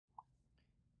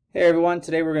Hey everyone,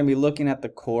 today we're going to be looking at the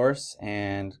course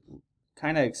and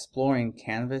kind of exploring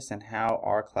Canvas and how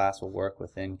our class will work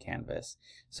within Canvas.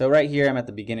 So right here I'm at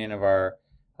the beginning of our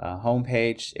home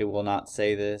page. It will not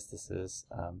say this. This is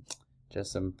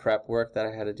just some prep work that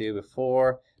I had to do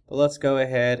before. But let's go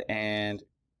ahead and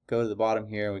go to the bottom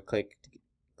here and we click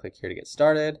here to get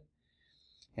started.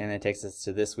 And it takes us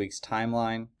to this week's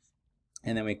timeline.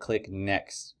 And then we click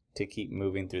next to keep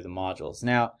moving through the modules.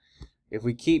 Now, if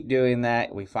we keep doing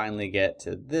that, we finally get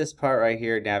to this part right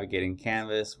here, navigating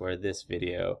Canvas, where this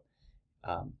video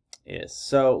is.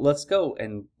 So let's go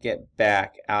and get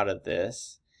back out of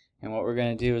this. And what we're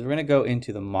going to do is we're going to go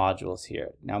into the modules here.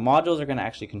 Now modules are going to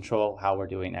actually control how we're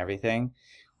doing everything.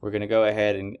 We're going to go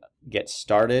ahead and get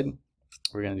started.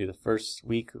 We're going to do the first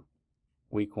week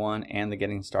 1, and the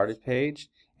getting started page.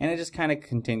 And it just kind of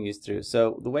continues through.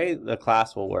 So the way the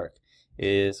class will work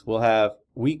is we'll have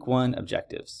week 1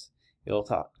 objectives. It'll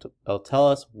tell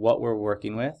us what we're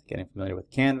working with, getting familiar with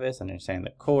Canvas, understanding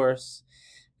the course,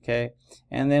 okay,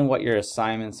 and then what your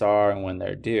assignments are and when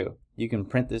they're due. You can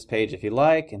print this page if you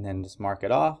like and then just mark it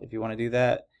off if you want to do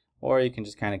that, or you can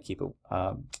just kind of keep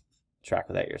a track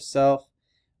of that yourself.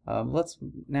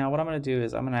 Now what I'm going to do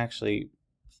is I'm going to actually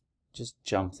just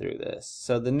jump through this.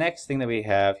 So the next thing that we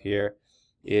have here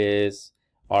is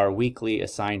our weekly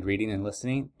assigned reading and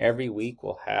listening. Every week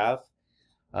we'll have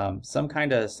some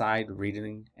kind of assigned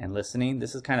reading and listening.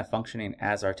 This is kind of functioning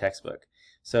as our textbook.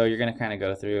 So you're going to kind of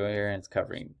go through here and it's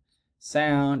covering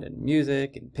sound and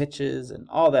music and pitches and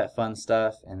all that fun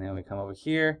stuff. And then we come over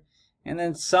here, and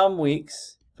then some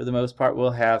weeks, for the most part,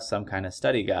 we'll have some kind of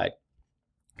study guide.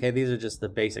 Okay, these are just the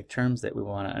basic terms that we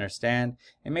want to understand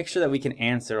and make sure that we can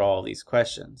answer all these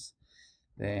questions.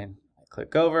 Then I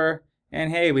click over,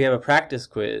 and hey, we have a practice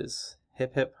quiz.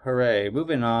 Hip hip hooray.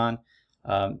 Moving on.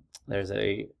 There's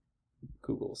a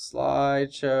Google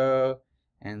slideshow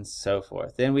and so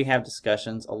forth. Then we have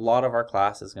discussions. A lot of our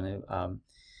class is going to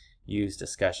use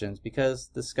discussions because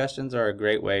discussions are a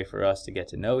great way for us to get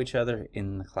to know each other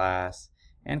in the class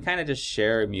and kind of just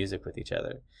share music with each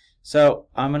other. So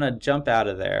I'm going to jump out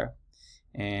of there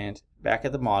and back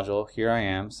at the module. Here I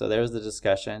am. So there's the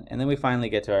discussion, and then we finally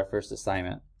get to our first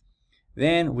assignment.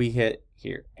 Then we hit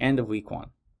here, end of week 1.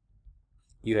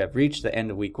 You have reached the end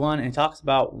of week 1, and it talks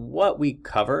about what we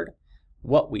covered,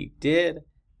 what we did,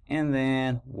 and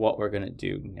then what we're going to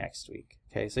do next week.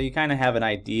 Okay, so you kind of have an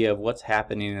idea of what's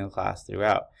happening in the class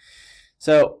throughout.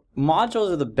 So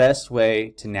modules are the best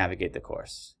way to navigate the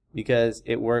course because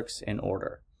it works in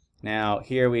order. Now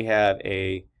here we have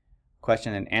a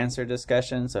question and answer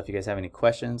discussion. So if you guys have any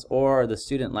questions, or the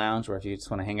student lounge, where if you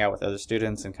just want to hang out with other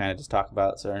students and kind of just talk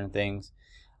about certain things.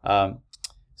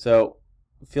 So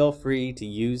feel free to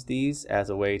use these as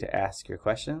a way to ask your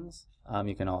questions.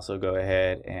 You can also go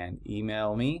ahead and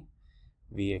email me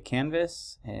via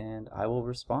Canvas, and I will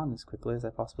respond as quickly as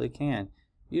I possibly can,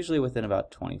 usually within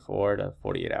about 24 to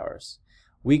 48 hours.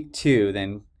 Week 2,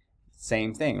 then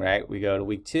same thing, right? We go to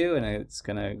week 2, and it's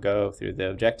going to go through the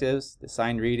objectives, the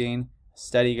assigned reading,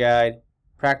 study guide,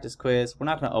 practice quiz. We're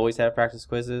not going to always have practice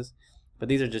quizzes, but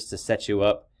these are just to set you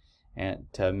up and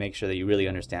to make sure that you really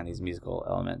understand these musical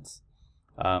elements.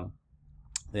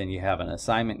 Then you have an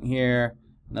assignment here,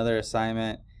 another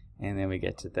assignment, and then we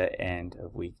get to the end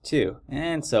of week 2,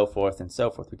 and so forth and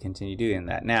so forth. We continue doing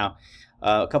that. Now,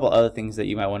 a couple other things that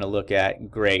you might want to look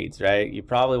at: grades, right? You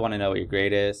probably want to know what your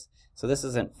grade is. So this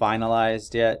isn't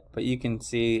finalized yet, but you can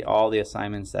see all the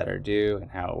assignments that are due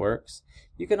and how it works.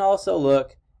 You can also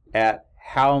look at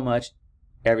how much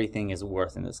everything is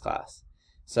worth in this class.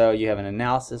 So you have an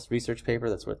analysis research paper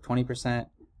that's worth 20%,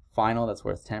 final that's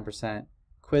worth 10%,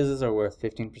 quizzes are worth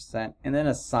 15%, and then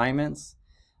assignments,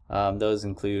 those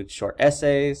include short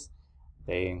essays,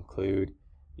 they include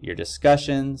your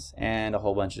discussions, and a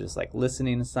whole bunch of just like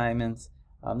listening assignments.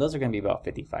 Those are going to be about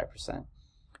 55%.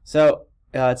 So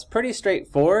it's pretty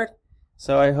straightforward.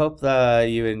 So I hope that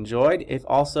you enjoyed.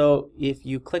 If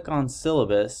you click on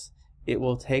syllabus, it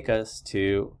will take us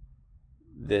to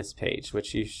this page,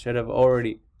 which you should have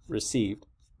already received,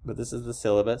 but this is the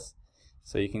syllabus,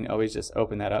 so you can always just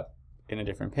open that up in a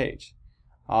different page.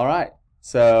 Alright,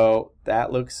 so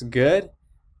that looks good.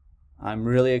 I'm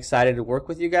really excited to work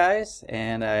with you guys,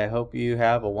 and I hope you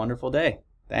have a wonderful day.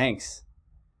 Thanks.